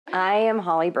I am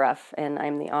Holly Brough, and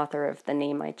I'm the author of The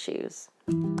Name I Choose.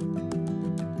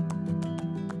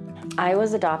 I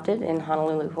was adopted in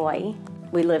Honolulu, Hawaii.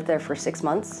 We lived there for 6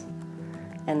 months,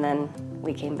 and then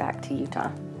we came back to Utah.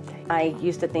 I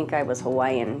used to think I was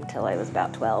Hawaiian until I was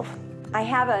about 12. I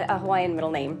have a Hawaiian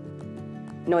middle name,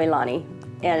 Noelani,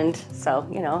 and so,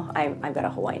 you know, I've got a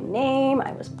Hawaiian name,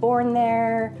 I was born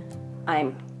there,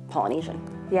 I'm Polynesian.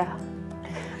 Yeah.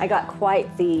 I got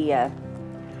quite the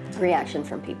reaction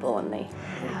from people when they,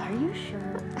 are you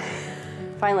sure?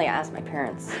 Finally, I asked my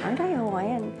parents, aren't I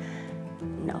Hawaiian?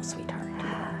 No, sweetheart,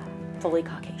 fully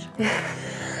Caucasian.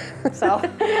 So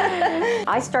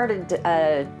I started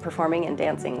performing and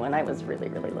dancing when I was really,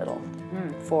 really little,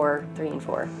 3 and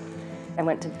 4. I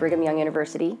went to Brigham Young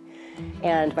University,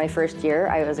 and my first year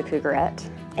I was a cougarette,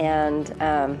 and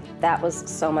that was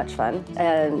so much fun.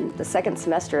 And the second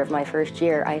semester of my first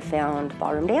year, I found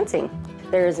ballroom dancing.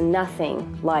 There is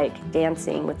nothing like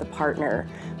dancing with a partner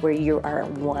where you are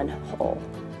one whole.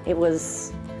 It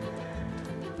was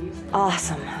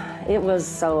awesome. It was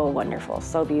so wonderful,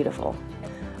 so beautiful.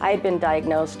 I had been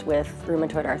diagnosed with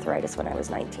rheumatoid arthritis when I was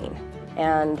 19,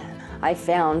 and I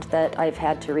found that I've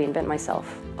had to reinvent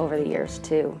myself over the years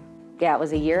too. Yeah, it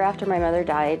was a year after my mother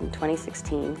died in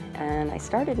 2016, and I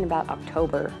started in about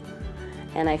October,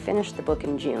 and I finished the book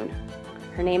in June.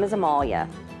 Her name is Amalia.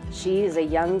 She is a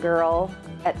young girl.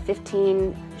 At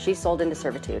 15, she sold into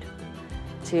servitude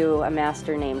to a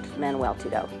master named Manuel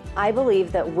Tudó. I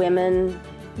believe that women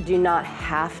do not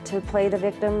have to play the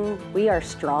victim. We are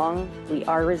strong, we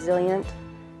are resilient,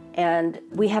 and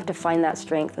we have to find that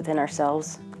strength within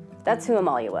ourselves. That's who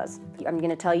Amalia was. I'm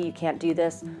gonna tell you you can't do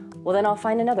this, well then I'll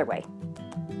find another way.